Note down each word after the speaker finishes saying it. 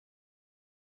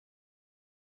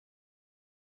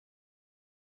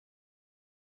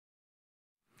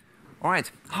All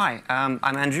right. Hi, I'm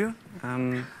Andrew.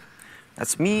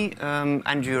 That's me,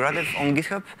 Andrew Radev on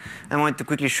GitHub. I wanted to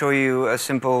quickly show you a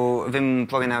simple Vim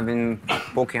plugin I've been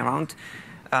poking around.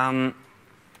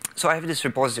 So I have this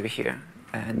repository here,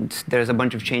 and there's a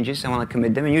bunch of changes. I want to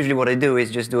commit them. And usually what I do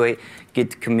is just do a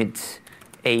git commit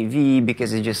AV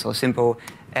because it's just so simple.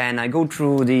 And I go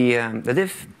through the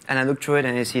diff, and I look through it,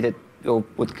 and I see that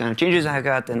what kind of changes I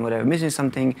got and whether I'm missing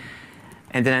something.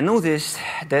 And then I noticed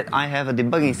that I have a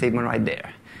debugging statement right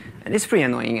there. And it's pretty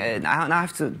annoying. I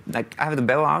have to, I have the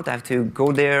bell out. I have to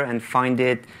go there and find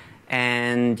it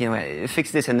and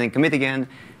fix this and then commit again.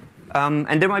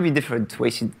 And there might be different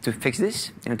ways to fix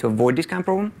this, to avoid this kind of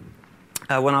problem.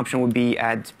 One option would be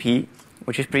add P,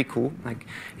 which is pretty cool.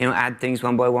 Add things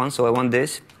one by one. So I want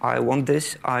this, I want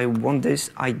this, I want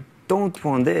this, I don't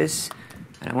want this,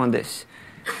 and I want this.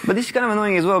 But this is kind of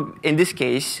annoying as well in this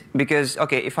case because,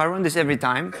 OK, if I run this every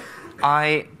time,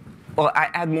 I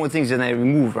add more things than I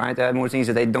remove, right? I add more things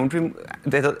that I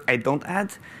don't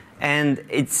add, and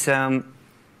it's and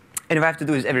if I have to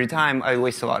do this every time, I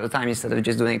waste a lot of time instead of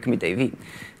just doing a commit AV.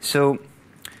 So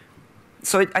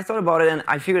I thought about it, and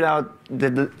I figured out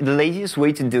that the laziest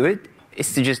way to do it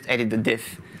is to just edit the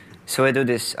diff. So I do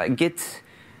this git.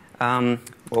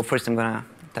 Well, first I'm gonna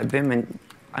type vim, and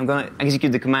I'm gonna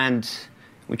execute the command,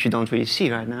 which you don't really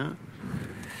see right now.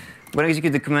 I'm gonna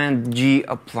execute the command g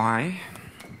apply.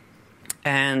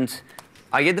 And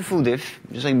I get the full diff,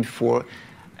 just like before,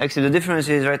 except the difference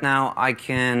is right now I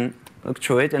can look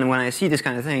through it, and when I see this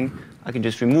kind of thing, I can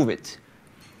just remove it.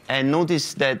 And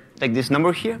notice that this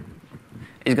number here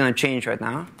is going to change right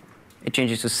now. It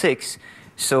changes to 6.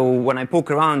 So when I poke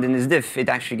around in this diff, it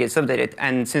actually gets updated.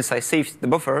 And since I saved the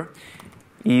buffer,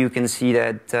 you can see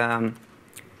that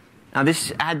now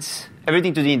this adds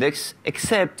everything to the index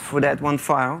except for that one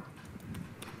file.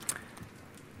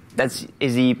 That's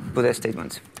the put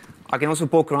statement. I can also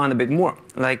poke around a bit more.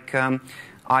 I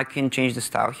can change the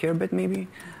style here a bit, maybe.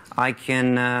 I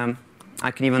can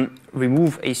even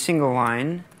remove a single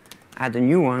line, add a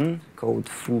new one called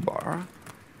foobar.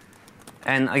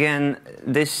 And again,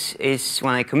 this is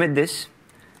when I commit this,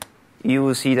 you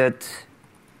will see that.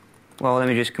 Well, let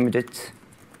me just commit it.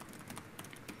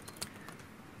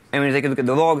 And when you take a look at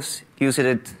the logs, you'll see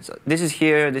that this is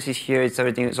here, it's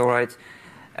everything is all right.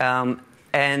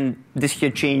 And this here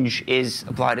change is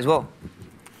applied as well.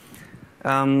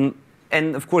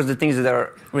 And of course, the things that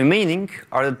are remaining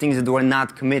are the things that were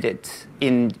not committed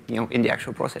in the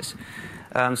actual process.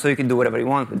 So you can do whatever you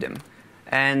want with them.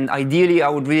 And ideally, I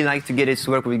would really like to get it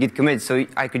to work with git commit, so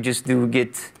I could just do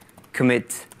git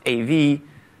commit AV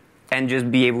and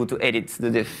just be able to edit the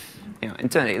diff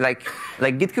internally, like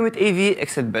git commit AV,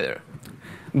 except better.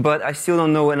 But I still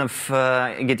don't know enough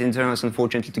Git internals,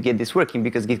 unfortunately, to get this working,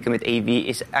 because git commit AV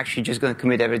is actually just going to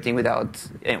commit everything without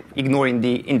ignoring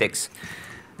the index.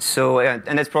 So,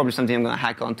 and that's probably something I'm going to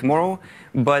hack on tomorrow.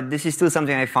 But this is still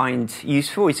something I find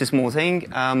useful. It's a small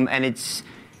thing, and it's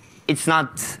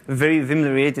not very Vim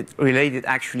related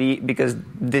actually, because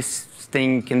this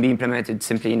thing can be implemented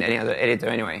simply in any other editor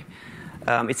anyway.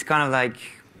 It's kind of like,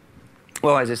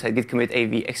 well, as I said, git commit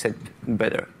AV, except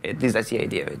better. At least that's the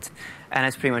idea of it. And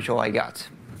that's pretty much all I got.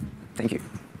 Thank you.